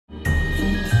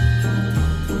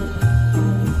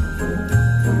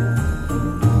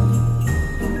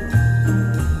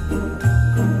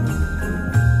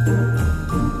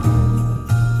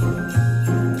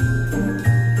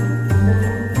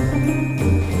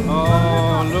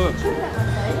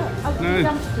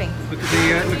dumpling.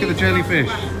 Look at the jellyfish.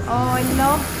 Oh, I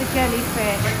love the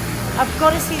jellyfish. I've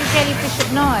got to see the jellyfish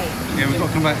at night. Yeah, we've got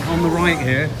to come back on the right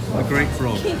here. The great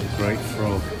frog. The great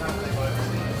frog.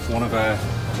 It's one of our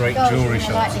great jewellery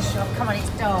shops. I like this shop. Come on, it's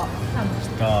dark. Come. It's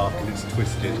dark and it's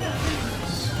twisted.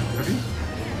 Ready?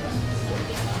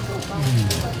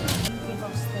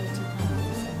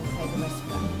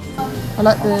 I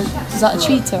like the, is that a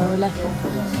cheetah or a leopard?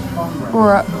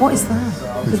 Or a, what is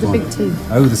that? With the big teeth.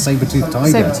 Oh, the saber-toothed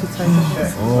tiger. Saber-toothed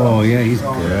tiger. Oh yeah, he's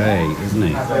great, isn't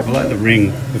he? I like the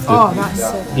ring with the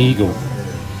that's eagle.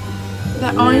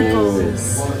 Their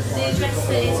eyeballs.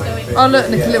 Oh look, a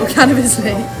little cannabis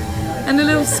leaf. And a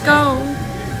little skull.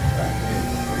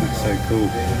 That's so cool.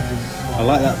 I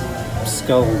like that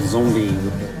skull zombie.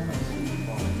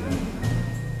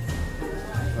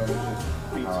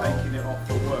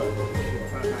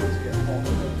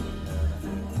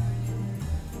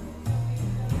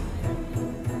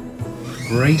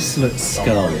 Bracelet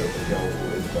skull.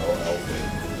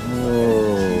 Whoa.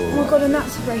 Oh my god, and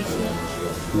that's a bracelet.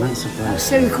 And that's a bracelet.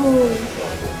 So cool.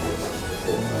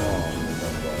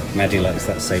 Maddie likes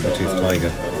that saber-toothed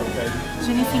tiger. Is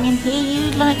there anything in here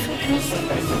you'd like for Christmas?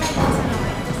 Look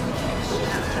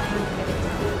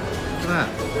at that.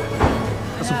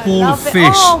 That's a ball of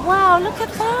fish. Oh wow, look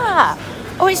at that.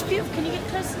 Oh, it's beautiful. Can you get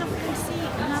close enough to see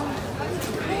how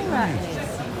cool that is?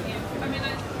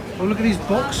 Oh, look at these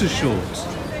boxer shorts.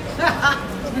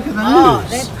 Look at those. Oh,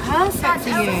 they're perfect for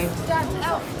you.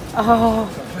 Oh,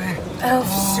 elf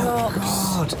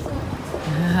socks. God.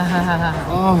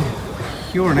 Oh,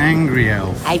 you're an angry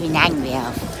elf. I'm an angry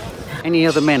elf. Any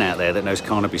other men out there that knows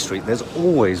Carnaby Street, there's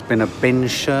always been a Ben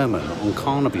Sherman on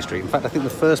Carnaby Street. In fact, I think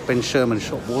the first Ben Sherman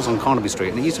shop was on Carnaby Street,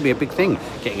 and it used to be a big thing,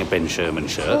 getting a Ben Sherman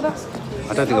shirt.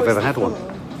 I don't think I've ever had one.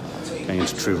 Going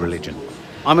into true religion.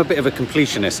 I'm a bit of a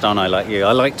completionist, aren't I, like you?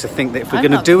 I like to think that if we're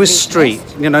going to do a street...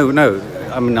 No,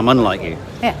 I mean, I'm unlike you.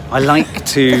 Yeah. I like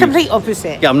to... The complete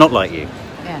opposite. Yeah, I'm not like you.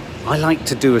 Yeah. I like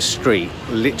to do a street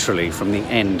literally from the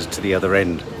end to the other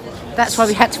end. That's why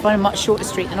we had to find a much shorter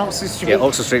street than Oxford Street. Yeah,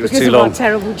 Oxford Street was because too of long. Our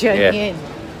terrible journey in.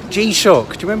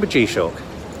 G-Shock. Do you remember G-Shock?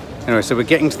 Anyway, so we're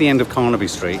getting to the end of Carnaby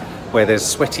Street, where there's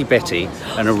Sweaty Betty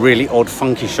and a really odd,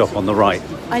 funky shop on the right.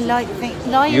 I like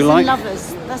Liars and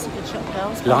Lovers. That's a good shop,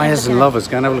 girls. Liars and Lovers.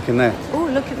 Go and have a look in there. Oh,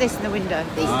 look at this in the window.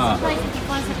 This is the place that you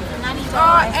find something for Nanny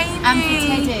Amy. and for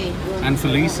Teddy. And for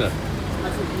Lisa.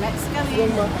 Let's go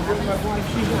in.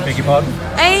 Beg your pardon?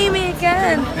 Amy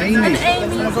again. Amy. And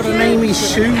Amy I've got an Amy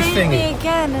shoe thingy. Amy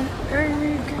again. And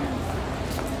Amy again.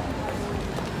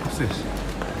 What's this?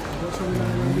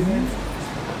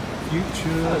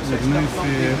 Future with no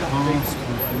fear, past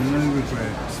with no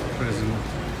regrets, present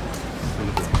full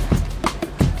of life.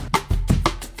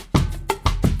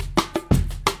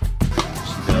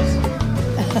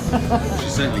 She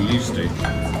certainly used to.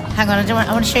 Hang on,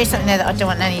 I want to show you something there that I don't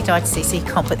want Nanny Di to see, so you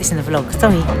can't put this in the vlog.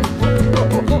 Sorry.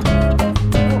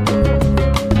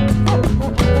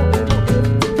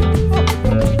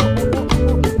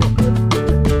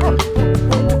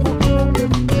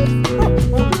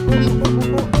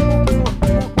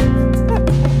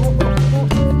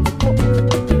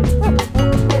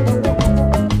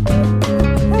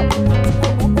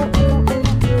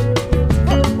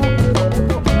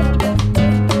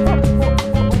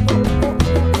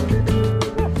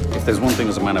 If there's one thing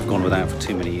as a man I've gone without for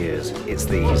too many years, it's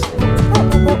these.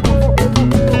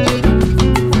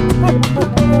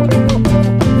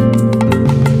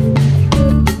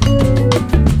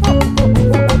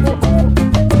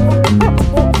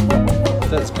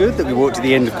 That's good that we walked to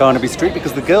the end of Carnaby Street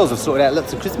because the girls have sorted out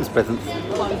lots of Christmas presents.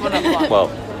 Well,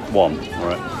 one, all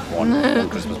right, one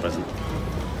Christmas present.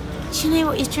 Do you know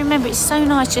what you have to remember? It's so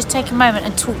nice just take a moment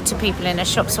and talk to people in a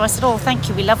shop. So I said, oh, thank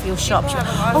you, we love your shop. She went,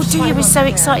 oh, do you? We're so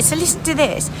excited. So listen to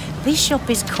this. This shop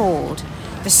is called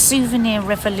the Souvenir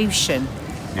Revolution,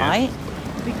 right?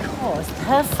 Because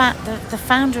the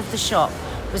founder of the shop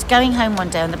was going home one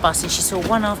day on the bus and she saw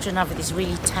one after another these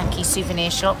really tacky souvenir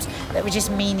shops that were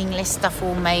just meaningless stuff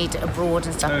all made abroad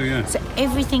and stuff. Oh, yeah. So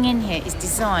everything in here is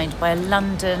designed by a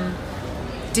London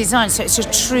design. So it's a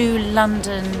true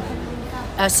London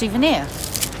souvenir.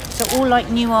 So all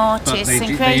like new artists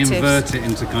and creatives. They invert it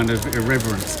into kind of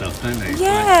irreverent stuff, don't they?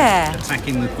 Yeah. Like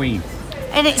attacking the Queen.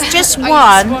 And it's just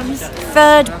won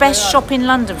third best shop in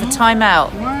London for Time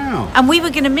Out. Wow. And we were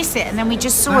going to miss it, and then we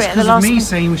just saw That's it at the because last of me minute.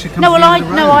 saying we should come No, to well, the end of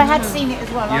the road. I had seen it as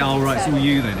well. Yeah, all right, it's all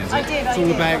you then, is it? I did. It's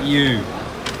all about you.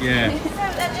 Yeah.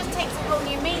 That just takes a whole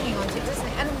new meaning onto it, doesn't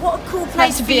it? And what a cool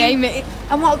place to for be you. Amy.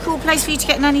 And what a cool place for you to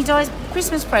get Nanny Di's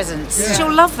Christmas presents. Yeah.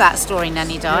 She'll love that story,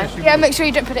 Nanny Di. Yeah, make sure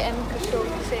you don't put it in because she'll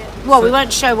see it. Well, we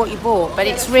won't show what you bought, but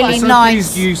it's really So nice.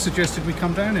 pleased you suggested we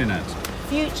come down in it.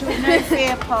 Future with no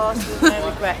fear, past with no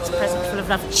regrets, present full of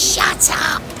love. Shut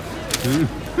up!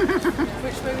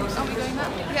 Which movie are we doing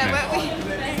that? Yeah, where are we?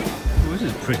 Oh, this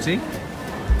is pretty.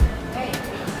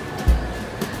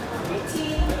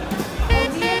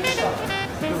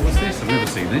 What's this? I've never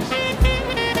seen this.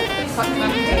 It's like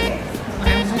camping.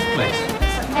 How's this place?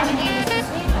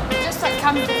 Just like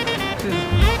camping.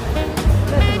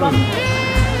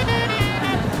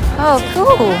 Oh,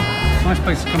 cool. Nice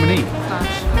place to come and eat.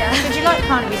 Did you like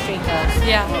Carnaby Street, girls?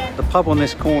 Yeah. The pub on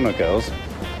this corner, girls,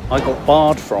 I got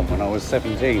barred from when I was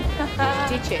 17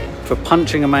 Did you? for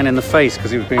punching a man in the face because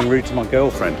he was being rude to my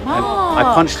girlfriend. And I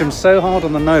Oh. punched him so hard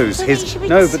on the nose. So you should be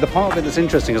But the part of it that's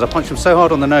interesting is I punched him so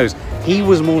hard on the nose, he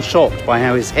was more shocked by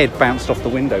how his head bounced off the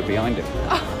window behind him.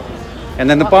 And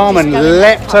then the barman just go in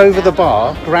leapt that pub over now. the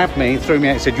bar, grabbed me, threw me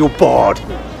out and said, "You're barred."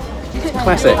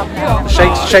 Classic.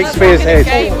 Shakespeare's head.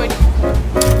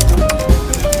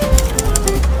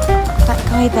 That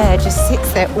guy there just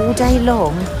sits there all day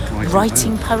long Writing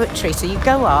writing poetry. So you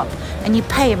go up and you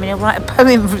pay him and he'll write a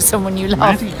poem for someone you love.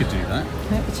 Maddie could do that.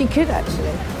 She could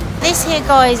actually. This here,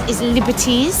 guys, is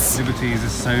Liberties Liberties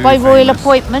is so by royal famous.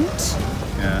 appointment.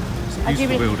 Yeah, it's a I do beautiful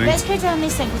really- building. Let's go down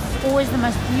this thing because it's always the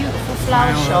most beautiful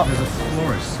flower shop. There's a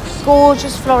florist.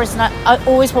 Gorgeous florist, and I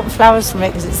always want flowers from it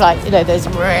because it's like, you know, there's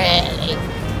really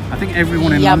I think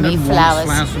everyone in Yummy London flowers.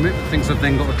 wants flowers from it, but thinks I've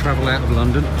then got to travel out of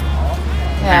London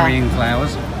carrying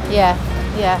flowers. yeah.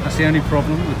 That's the only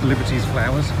problem with the Liberties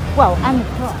flowers Well, and the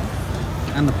price.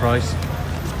 and the price.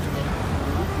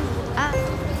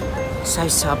 So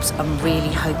subs, I'm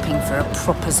really hoping for a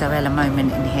proper Zoella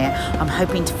moment in here. I'm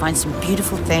hoping to find some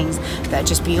beautiful things that are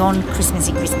just beyond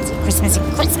Christmassy. Go on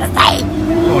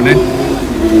then.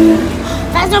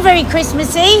 That's not very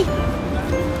Christmassy.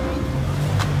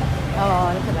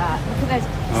 Oh, look at that. Look at those.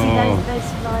 See those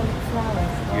lilac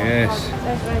flowers? Oh, Yes.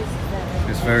 those roses there.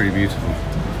 It's very beautiful.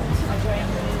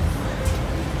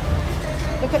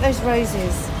 Look at those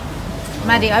roses.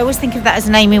 Maddie, I always think of that as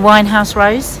an Amy Winehouse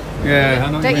rose. Yeah, I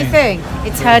know what Don't you mean. think?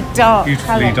 It's her dark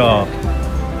Beautifully colour. dark.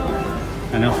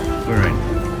 And off we're in.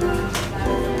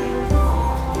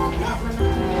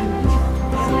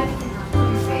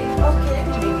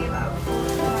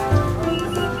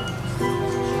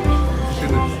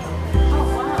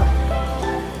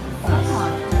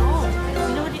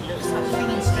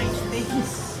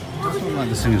 Like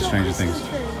the Singing Stranger Things.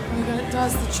 It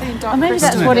does the tree in dark Oh, maybe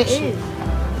that's crystal. what it is.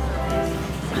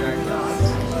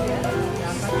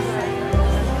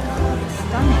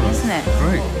 Stunning, isn't it?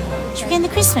 Great. Should we go in the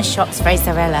Christmas shops,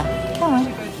 Zoella? Come on.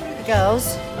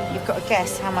 Girls, you've got to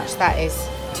guess how much that is.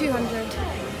 200.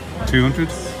 200?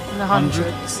 The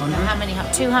hundreds. 100? How many?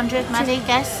 200, Maddie,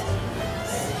 guess?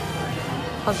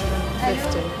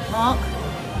 150. Mark?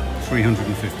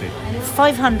 350.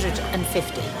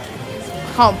 550.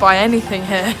 Can't buy anything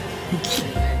here.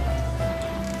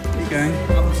 Keep going.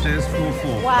 Up the stairs, floor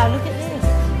 4. Wow, look at this.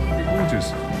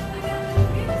 Gorgeous.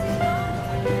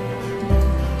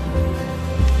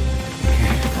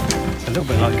 It's a little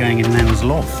bit like going in Nan's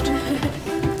loft.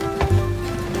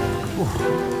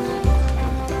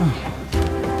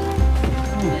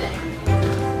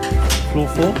 Floor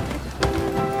 4?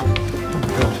 Oh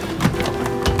God.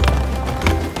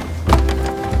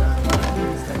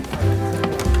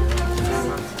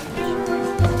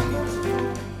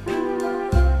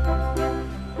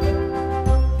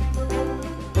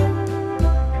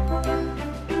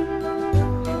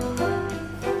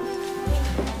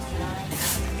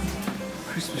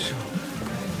 Christmas shop.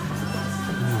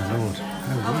 Oh Lord,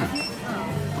 how weird.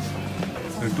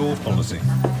 No door policy.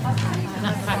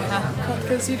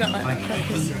 Because you don't like I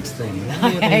hate them. I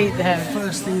hate them.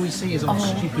 First thing we see is our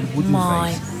stupid wooden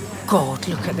My face. God,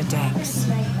 look at the decks.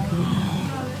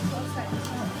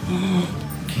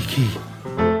 Kiki.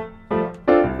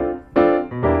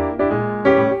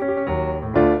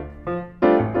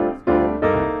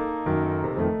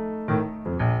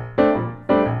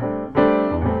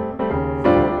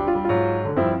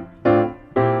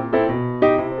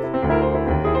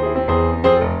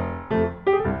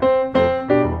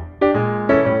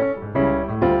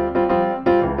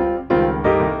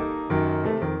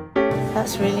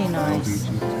 That's really nice.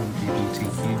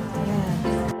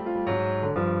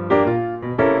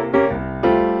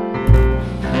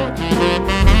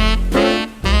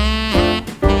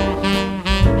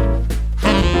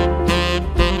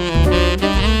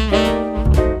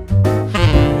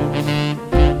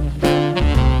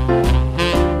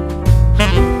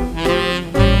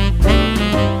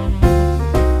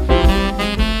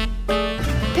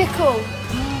 Pickle.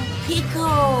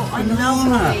 Pickle! I Banana.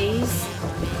 love these.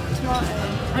 Tomato.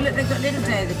 Oh look, they've got little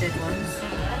Day of the Dead ones.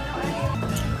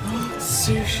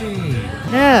 Sushi.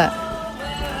 Look.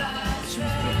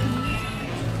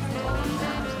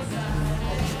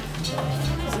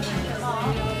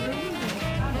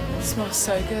 It smells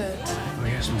so good. Oh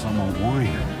yeah, it smells like more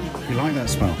wine. You like that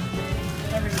smell?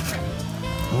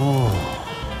 Oh.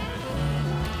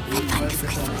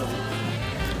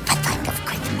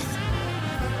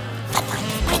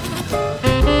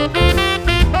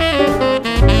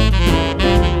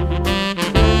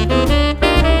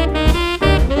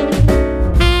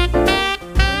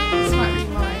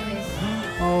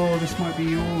 This might be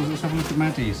yours. Let's have a look at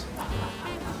Maddie's.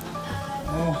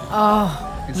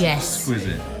 Oh, it's yes.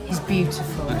 Exquisite. He's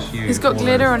beautiful. That's you. He's got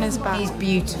glitter on his back. He's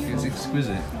beautiful. It's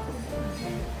exquisite.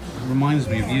 It reminds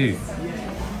me of you.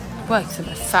 Works in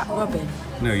a fat robin.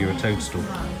 No, you're a toadstool.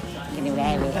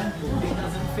 Anyway.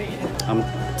 I'm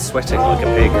sweating like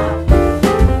a pig.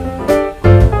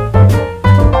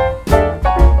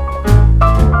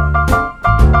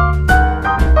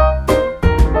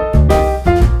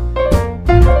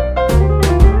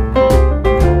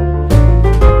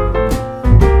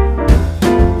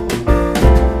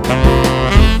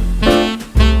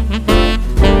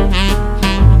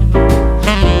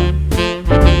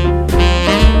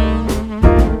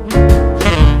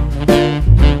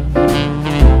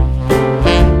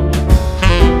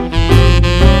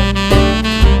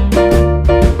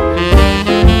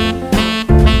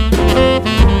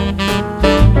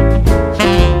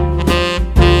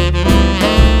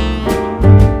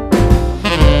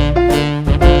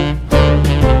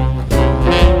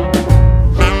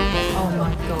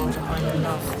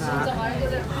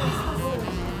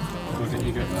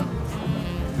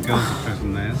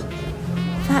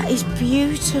 That is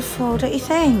beautiful, don't you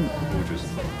think? Gorgeous.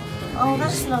 Oh,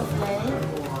 that's lovely.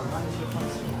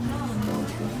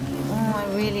 Oh, I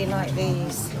really like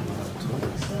these.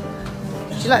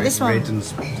 Do you like this one? Red and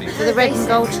spotty. For the red and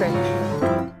gold tree.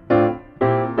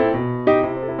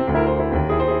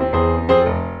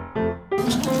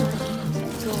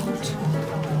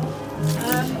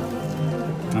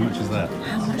 How much is that?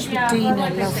 How much would Dina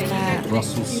love that?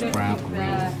 Brussels sprout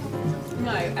green.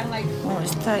 Oh,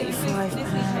 it's £35.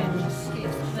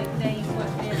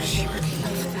 She would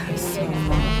love that so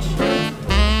much.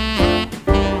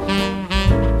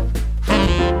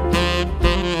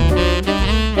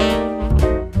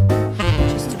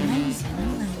 Just amazing,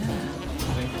 aren't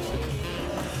they?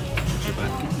 Watch your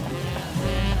back.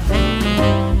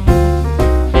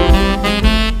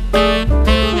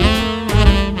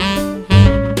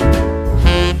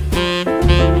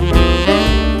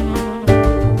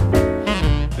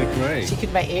 She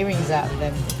could make earrings out of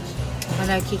them. I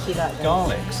know Kiki liked them.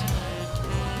 Garlics.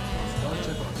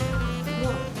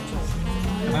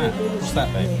 That. What's that,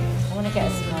 babe? I want to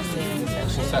get some nice earrings.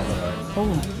 What's that look like?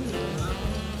 Oh.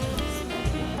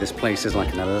 This place is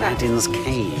like an Aladdin's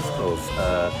cave of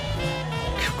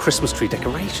Christmas tree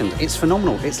decorations. It's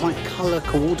phenomenal. It's like colour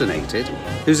coordinated.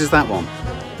 Whose is that one?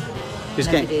 Who's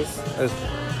getting?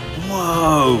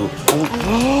 Whoa!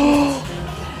 Oh.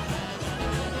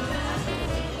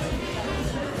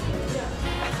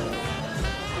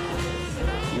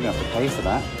 You're going to have to pay for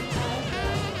that.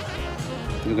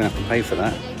 You're going to have to pay for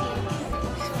that.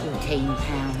 £14.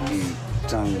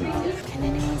 Donut. Can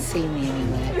anyone see me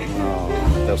anywhere? Oh,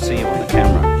 they'll see you on the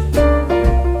camera.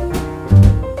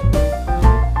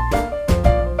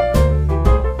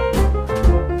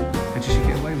 Did she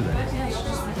get away with it?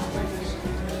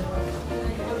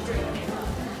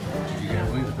 Did you get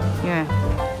away with that? Yeah.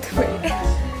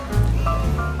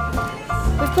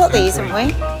 We've got these, haven't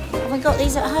we? Have we got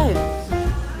these at home?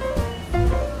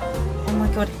 Oh my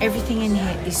god, everything in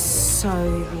here is so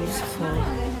beautiful.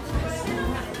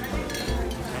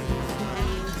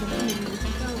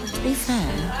 To be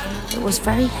fair, it was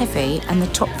very heavy and the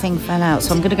top thing fell out,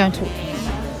 so I'm going to go and talk to you.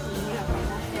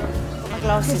 My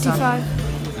glasses 55. on.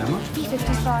 How much?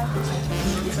 55.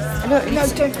 Look, No,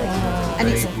 don't. and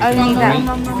it's only that.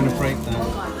 You're going to break that.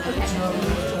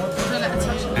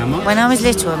 How much? When I was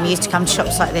little and we used to come to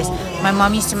shops like this, my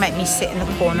mum used to make me sit in the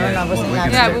corner and I wasn't allowed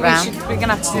to Yeah, look but round. we're going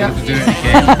to have to do You have to that. do it again.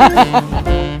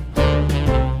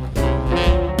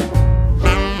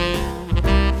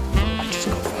 I just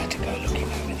got vertigo looking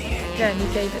over the edge. Yeah, and you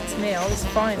gave it to me. I was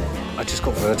fine. I just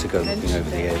got vertigo looking over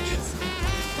the edge.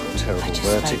 Terrible just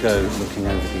vertigo looking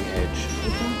over the edge.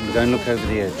 Go and look over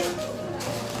the edge.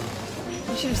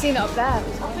 You should have seen it up there.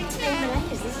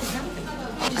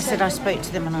 I said I spoke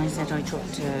to them and I said I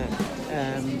dropped a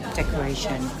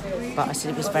decoration, but I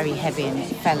said it was very heavy and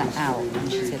it fell out,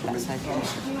 and she said that's okay.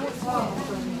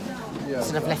 I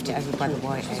said I've left it over by the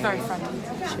white. It's very friendly.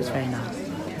 She was very nice.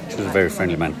 She was a very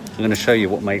friendly man. I'm going to show you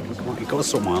what made... Look, you've got to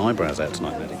sort my eyebrows out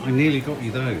tonight, Maddie. I nearly got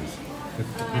you those.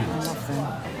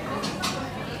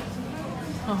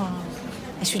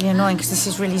 It's really annoying because this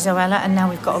is really Zoella, and now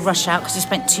we've got to rush out because we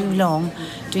spent too long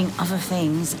doing other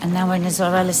things, and now we're in a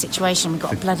Zoella situation. We've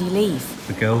got to bloody leave.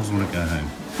 The girls want to go home.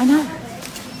 I know.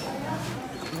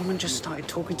 The woman just started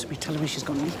talking to me, telling me she's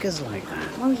got knickers like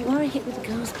that. Well, you are a hit with the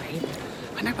girls, babe.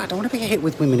 I know, but I don't want to be a hit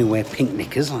with women who wear pink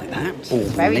knickers like that. Bauble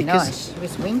Very knickers. nice. She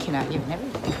was winking at you and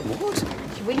everything. What?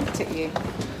 She winked at you.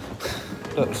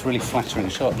 Look, it's a really flattering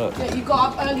shot, look. Yeah, you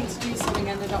got up early to do something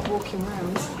and ended up walking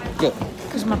around. Look.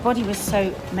 Because my body was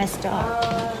so messed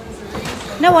up.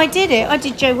 No, I did it. I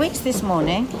did Joe Wicks this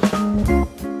morning.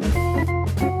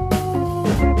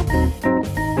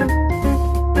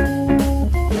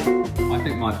 I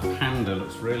think my panda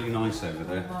looks really nice over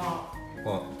there.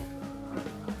 What?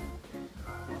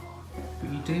 What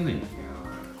are you doing?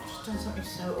 I've just done something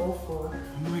so awful.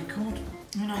 Oh my God.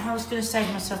 You know, I was going to save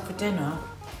myself for dinner.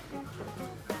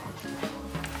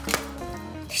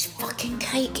 This fucking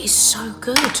cake is so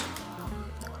good.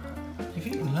 You've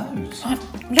eaten loads.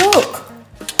 Look!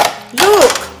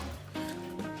 Look!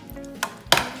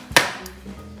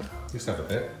 Just have a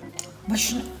bit.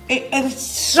 It is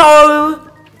so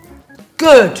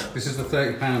good. This is the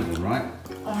 £30 one, right?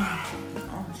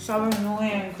 Oh, so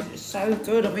annoying because it's so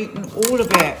good. I've eaten all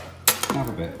of it. Have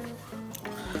a bit.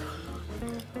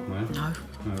 No? No.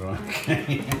 Oh, right.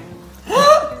 Okay.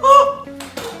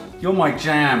 You're my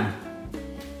jam.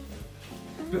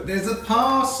 But there's a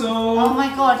parcel. Oh my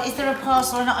God, is there a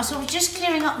parcel or not? So I was just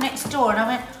clearing up next door and I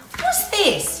went, what's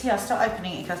this? Here, I'll start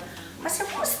opening it. I said,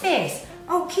 what's this?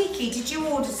 Oh, Kiki, did you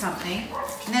order something?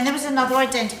 And then there was another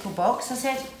identical box. I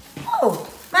said, oh,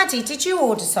 Maddie, did you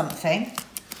order something?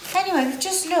 Anyway, we've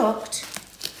just looked.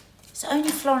 It's only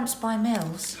Florence by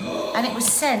Mills, and it was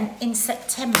sent in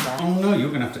September. Oh no,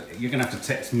 you're gonna have to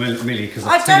text Millie because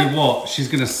I tell you what, she's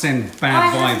gonna send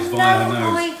bad vibes via her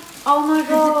nose. Oh my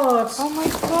God. Oh my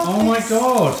God. Oh my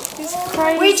God. It's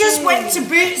crazy. We just went to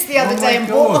Boots the other day and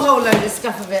bought a whole load of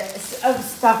stuff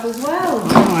stuff as well.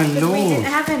 Oh my Lord. We didn't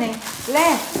have any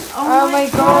left. Oh my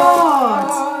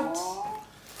God.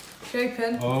 Should we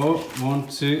open? Oh, 1,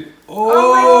 2.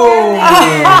 Oh!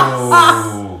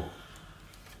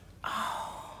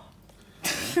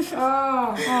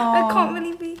 Oh. I can't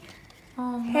believe it.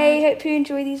 Hey, hope you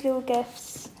enjoy these little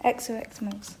gifts.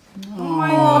 XOXMOs. Oh my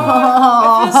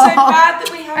God. I feel so bad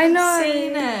that we haven't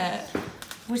seen it.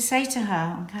 We'll say to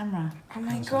her on camera. Oh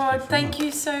my God, thank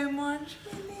you so much.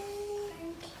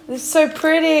 It's so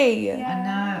pretty. I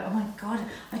know. Oh my God.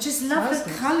 I just love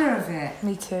the colour of it.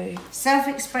 Me too.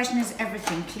 Self-expression is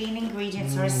everything. Clean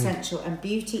ingredients are essential, and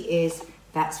beauty is.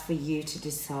 That's for you to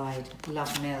decide.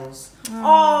 Love, Mills.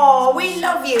 Oh, we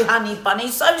love you, honey bunny.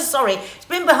 So sorry. It's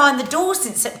been behind the door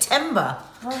since September.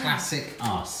 Classic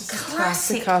us.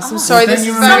 Classic us. I'm sorry, this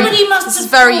is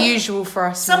very usual for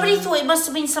us. Somebody thought it must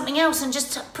have been something else and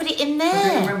just put it in I do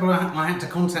there. remember I had to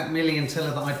contact Millie and tell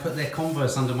her that I'd put their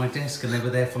Converse under my desk and they were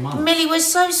there for months. Millie, we're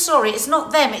so sorry. It's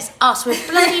not them, it's us. We're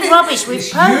bloody rubbish with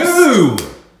It's posts. you!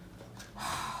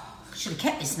 Should have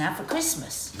kept this now for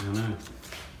Christmas. I know.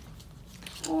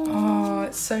 Oh,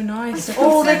 it's so nice.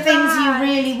 All the things you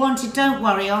really wanted, don't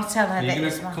worry, I'll tell her Are you that going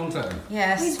this to one. contact them?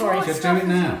 Yes, sorry. Do it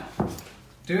now.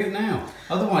 Do it now.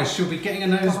 Otherwise, she'll be getting a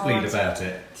nosebleed about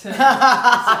it. Such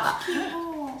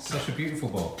a beautiful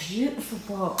box. Beautiful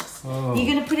box. Oh. You're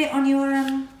going to put it on your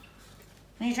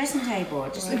dressing table.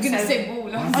 It just looks so,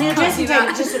 ball. on your dressing table,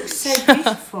 it just looks so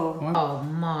beautiful. Oh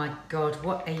my God,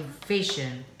 what a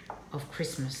vision of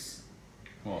Christmas.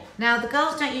 What? Now, the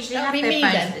girls don't usually have their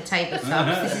phones at the table,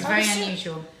 subs. This is very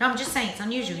unusual. No, I'm just saying it's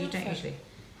unusual. You don't usually.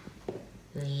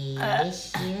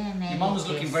 Your mum was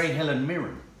looking very Helen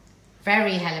Mirren.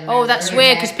 Very Helen Mirren. Oh, that's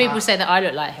weird because people say that I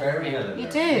look like her. Very Helen Mirren. You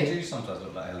do? You do sometimes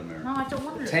look like Helen Mirren. No, I don't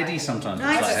want to look Teddy like sometimes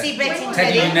Nice looks to like see Betty and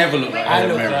Teddy, you never look like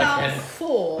Helen Mirren. About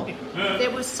 4, there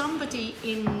was somebody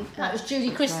in. That was Julie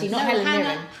Christie, not no, Helen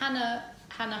Mirren. Hannah,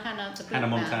 the Hannah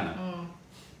Montana.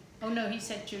 Oh no, he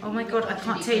said Julie. Oh my God, I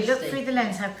can't tell you. Look through the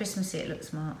lens how Christmassy it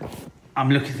looks, Mark. I'm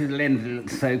looking through the lens, it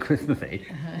looks so Christmassy.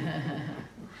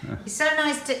 It's so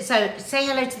nice to... So, say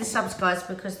hello to the subs, guys,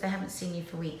 because they haven't seen you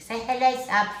for weeks. Say hello,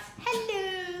 subs.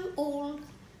 Hello, all.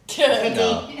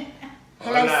 Eddie.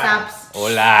 Hello, subs.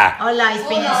 Hola. Hola, he's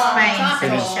been in Spain. So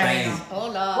Been in he's showing Spain. off.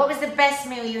 Hola. What was the best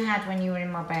meal you had when you were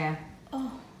in Marbella?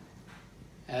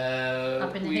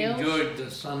 Up in the we hills? enjoyed the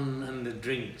sun and the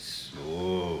drinks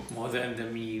more than the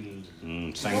meals.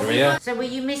 Sangria. So, were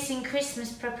you missing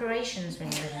Christmas preparations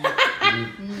when you were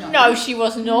there? No, she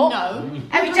was not. No,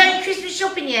 Have you done your Christmas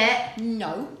shopping yet?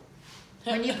 no.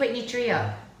 When you're putting your tree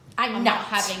up? I'm not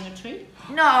having a tree.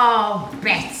 No,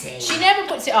 Betty. She never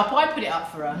puts it up. I put it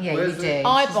up for her. Yeah, you do.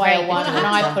 I buy her one and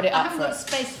I put it I up haven't for got her.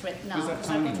 space for it now because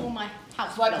I've got all my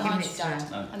house Right plants behind it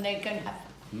down. No. and they're going to have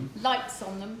lights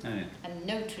on them Oh, yeah. and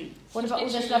no tree. What about all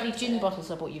those lovely gin bottles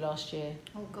I bought you last year?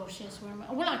 Oh gosh, yes. Where am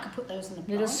I? Well, I could put those in the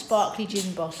Little plants. sparkly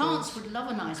gin bottles. Plants would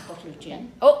love a nice bottle of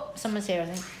gin. Oh, someone's here, I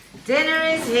think. Dinner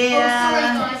is Oh, here. sorry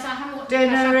guys, I haven't got dinner.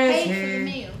 Dinner I is paid for here. the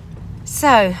meal.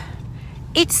 So,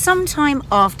 it's sometime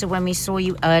after when we saw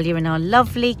you earlier in our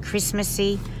lovely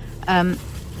Christmassy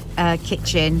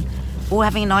kitchen, all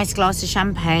having a nice glass of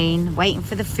champagne, waiting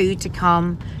for the food to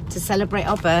come to celebrate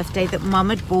our birthday that Mum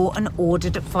had bought and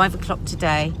ordered at 5 o'clock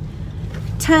today.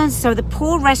 So the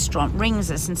poor restaurant rings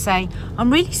us and say,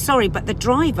 I'm really sorry, but the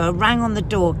driver rang on the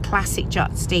door, classic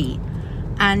Just Eat,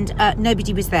 and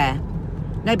nobody was there.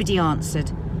 Nobody answered.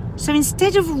 So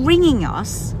instead of ringing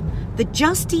us, the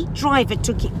Just Eat driver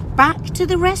took it back to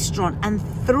the restaurant and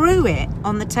threw it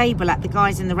on the table at the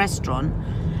guys in the restaurant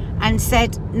and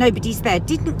said nobody's there.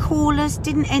 Didn't call us,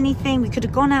 didn't anything. We could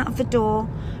have gone out of the door.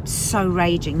 So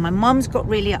raging. My mum's got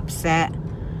really upset.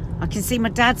 I can see my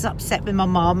dad's upset with my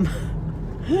mum.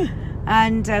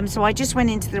 And so I just went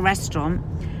into the restaurant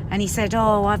and he said,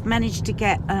 oh, I've managed to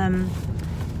get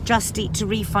Just Eat to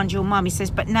refund your mum. He says,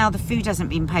 but now the food hasn't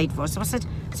been paid for. So I said,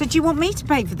 so do you want me to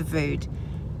pay for the food?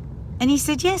 And he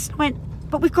said, yes. I went,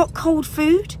 but we've got cold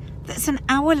food that's an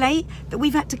hour late that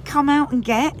we've had to come out and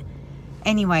get.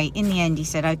 Anyway, in the end, he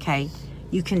said, okay,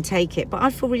 you can take it. But I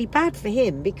feel really bad for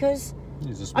him because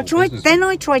I tried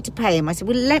to pay him. I said,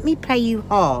 well, let me pay you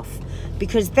half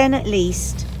because then at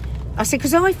least, I said,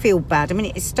 because I feel bad. I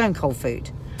mean, it's stone cold food.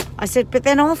 I said, but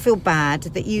then I'll feel bad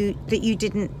that you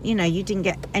didn't, you didn't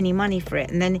get any money for it.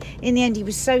 And then in the end, he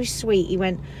was so sweet. He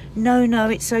went, no,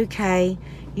 it's okay.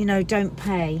 Don't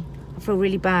pay. I feel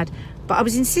really bad. But I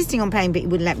was insisting on paying, but he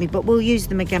wouldn't let me. But we'll use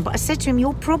them again. But I said to him,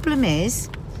 your problem is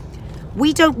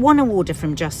we don't want to order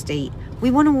from Just Eat.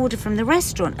 We want to order from the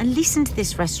restaurant. And listen to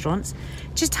this, restaurants.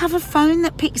 Just have a phone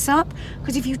that picks up.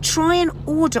 Because if you try and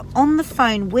order on the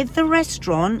phone with the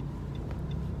restaurant,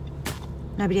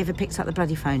 nobody ever picks up the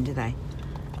bloody phone, do they?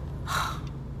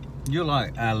 You're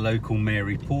like our local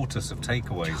Mary Portas of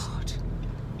takeaways. God.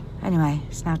 Anyway,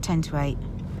 it's now 10 to 8.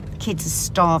 The kids are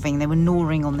starving. They were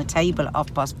gnawing on the table at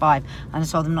 5:30, and I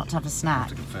told them not to have a I snack. have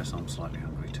to confess, I'm slightly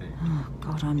hungry too. Oh,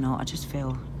 God, I'm not. I just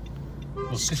feel Well,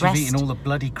 because you've stressed. eaten all the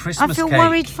bloody Christmas I feel cake.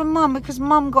 worried for Mum because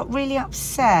Mum got really You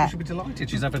upset. should be delighted.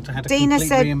 She's had a Dina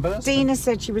complete reimbursement.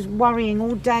 said she was worrying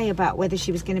all day about whether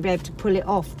she was going to be able to pull it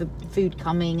off, the food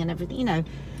coming and everything,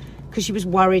 because she was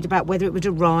worried about whether it would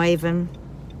arrive. And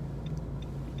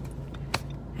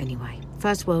anyway,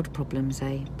 first world problems,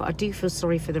 eh? But I do feel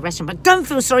sorry for the restaurant, but don't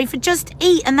feel sorry for Just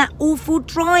Eat and that awful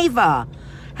driver.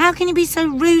 How can you be so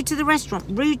rude to the restaurant,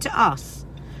 rude to us?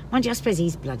 Mind you, I suppose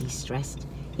he's bloody stressed.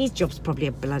 His job's probably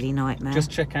a bloody nightmare. Just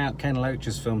check out Ken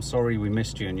Loach's film Sorry We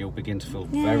Missed You and you'll begin to feel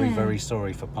very, very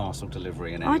sorry for parcel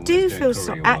delivery and I anyone do who's doing feel courier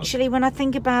sorry. work. Actually, when I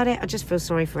think about it, I just feel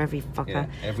sorry for every fucker. Yeah,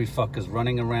 every fucker's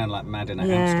running around like mad in a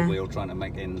Yeah. hamster wheel trying to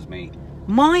make ends meet.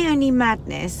 My only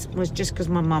madness was just because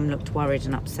my mum looked worried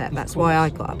and upset. That's why I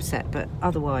got upset. But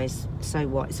otherwise, so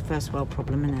what? It's a first world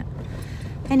problem, isn't it?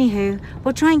 Anywho,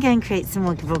 we'll try and go and create some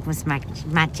more VLOGMAS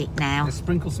magic now. Let's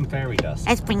sprinkle some fairy dust.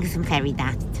 Let's bring some fairy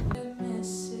dust.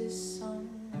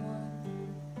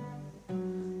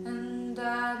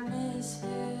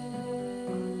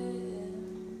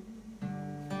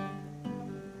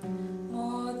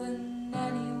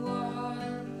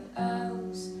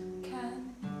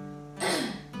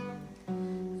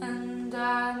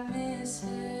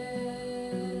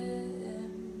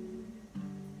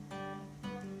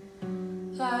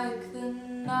 Like the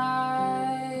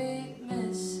night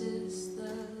misses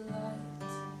the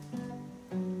light,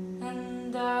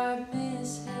 and I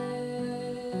miss him.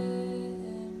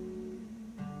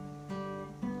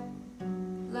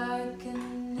 Like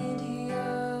an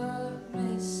idiot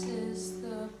misses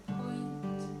the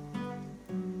point,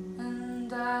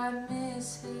 and I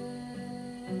miss him.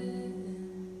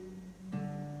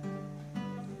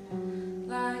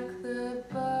 Like the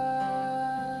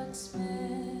birds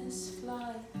miss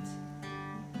flight,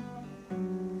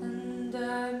 and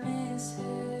I miss him.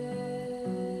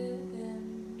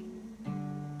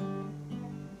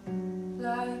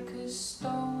 Like a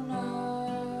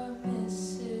stoner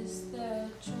misses their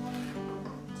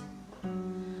joint,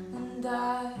 and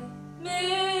I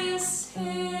miss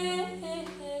him.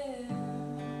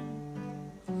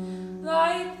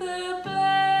 Like the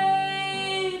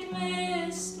blade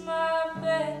missed my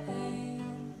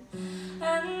vein,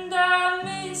 and I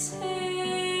miss him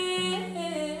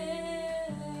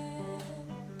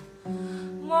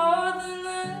more than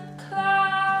the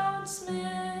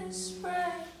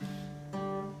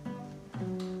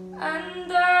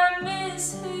and I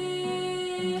miss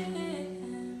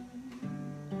him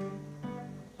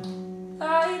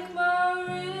like my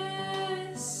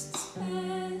wrist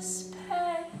miss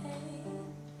pain,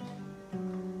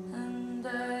 and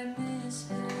I miss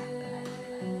him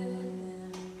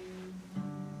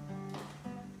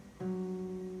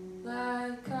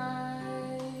like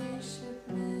I should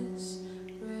miss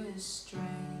restraint.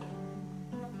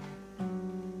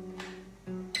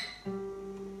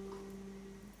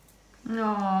 Oh,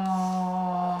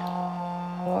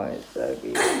 it's so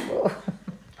beautiful.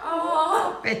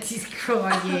 Oh, Betty's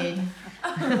crying.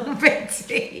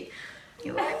 Betty,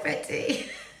 you like Betty?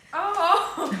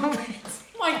 Oh, Betty.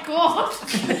 my God.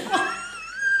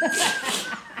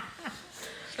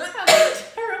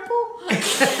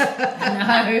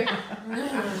 No,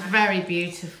 very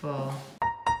beautiful.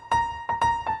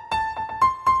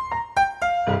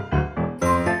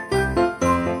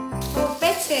 Oh,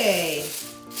 Betty,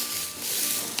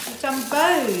 you've done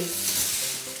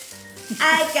bows.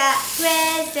 I got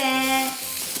presents.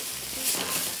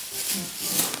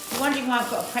 You're wondering why I've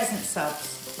got a present, subs?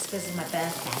 It's because of my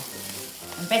birthday.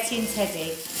 And Betty and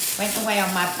Teddy went away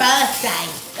on my birthday.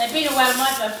 They've been away on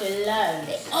my birthday alone.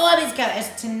 They always go.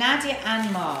 It's to Nadia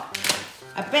and Mark.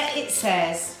 I bet it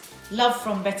says, love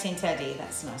from Betty and Teddy.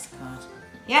 That's a nice card.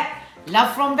 Yep,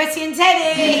 love from Betty and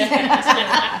Teddy.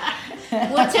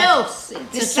 What else?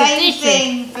 It's The same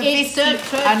thing for It's a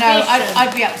biscuit. I know, tradition.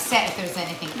 I'd be upset if there was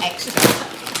anything extra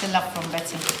to love from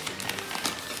Betty.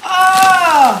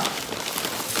 Oh!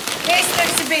 This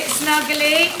looks a bit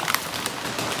snuggly.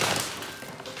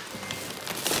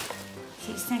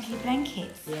 Cute snuggly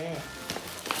blankets. Yeah.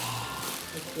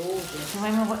 It's gorgeous. So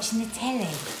when we're watching the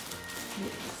telly.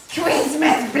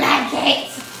 Christmas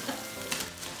blankets!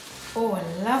 Oh, I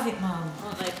love it, Mum.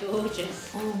 Aren't they gorgeous?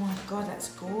 Oh my God, that's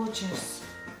gorgeous.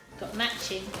 Got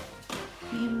matching.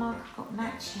 Me and Mark have got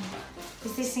matching.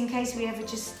 Is this in case we ever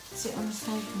just sit on the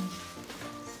sofa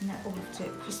and that all do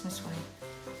it Christmas way?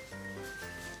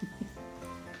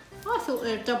 I thought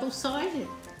they were double-sided.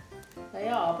 They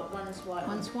are, but one's white.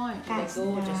 One's white. They're That's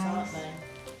gorgeous, nice. aren't they?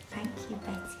 Thank you,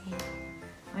 Betty.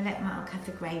 I'll let Mark have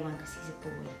the grey one because he's a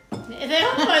boy. They're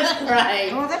almost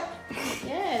grey. Oh, that?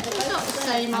 Yeah, they're It's not both the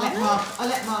grey. same, are they? I'll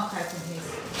let Mark open his.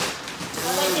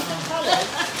 Are they different colours?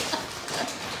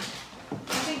 I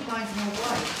think mine's more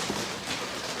white.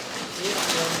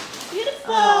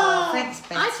 Beautiful. Oh, thanks,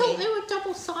 Betty. I thought they were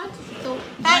double-sided.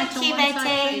 Thank you,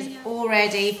 Betty.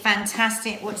 Already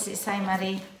fantastic. What does it say,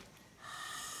 Maddie?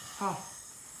 Oh,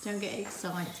 don't get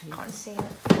excited. Can't see it.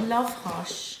 I love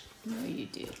Hush. No, you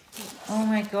do. Oh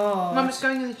my God. Mum, it's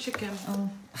going in the chicken. Oh.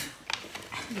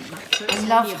 So I it's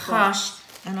love in your box. Hush,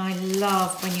 and I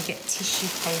love when you get tissue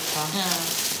paper.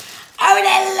 Oh,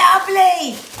 they're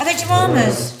lovely! Are they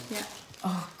Jemima's? Yeah.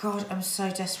 Oh God, I'm so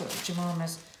desperate for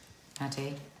Jemima's.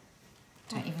 Maddie,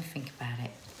 don't even think about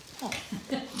it.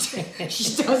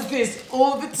 She does this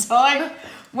all the time.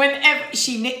 Whenever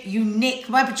you nick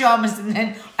my pajamas, and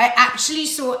then I actually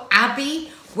saw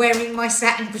Abby wearing my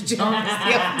satin pajamas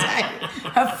the other day.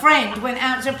 Her friend went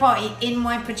out to a party in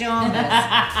my pajamas.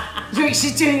 Look,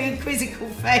 she's doing a quizzical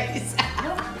face.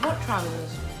 What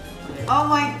trousers? Oh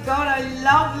my God, I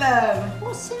love them.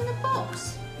 What's in the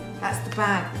box? That's the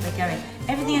bag that they go in.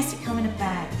 Everything has to come in a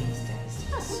bag these days.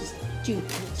 That's just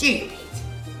stupid. Stupid.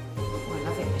 Oh, I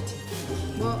love it, Betty.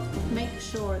 Well, make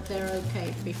sure they're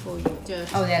okay before you do it.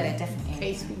 Oh yeah, they're definitely In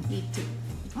case we need to.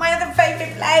 My other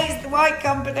favourite place, the White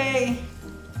Company.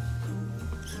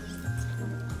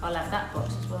 I'll have that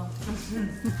box as well.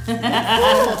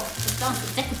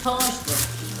 Decoupage book.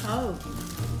 Oh.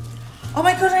 Oh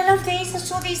my God, I love these. I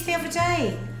saw these the other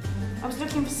day. I was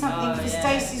looking for something for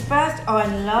Stacey's birthday. Oh, I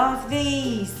love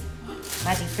these.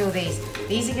 Maddie, feel these.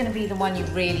 These are going to be the one you're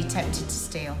really tempted to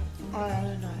steal. Oh,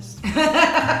 they're nice.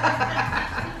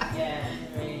 Yeah,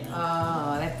 really nice.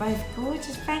 Oh, they're both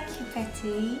gorgeous. Thank you,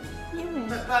 Betty. Yeah. Oh my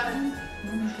God, I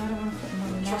want to put them on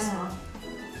now.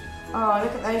 Oh,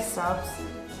 look at those subs.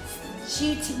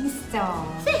 Shooting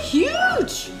stars. They're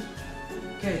huge.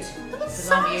 Good. Look at the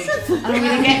Because I'm size huge. of them.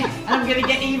 And I'm gonna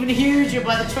get even huger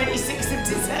by the 26th of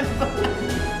December.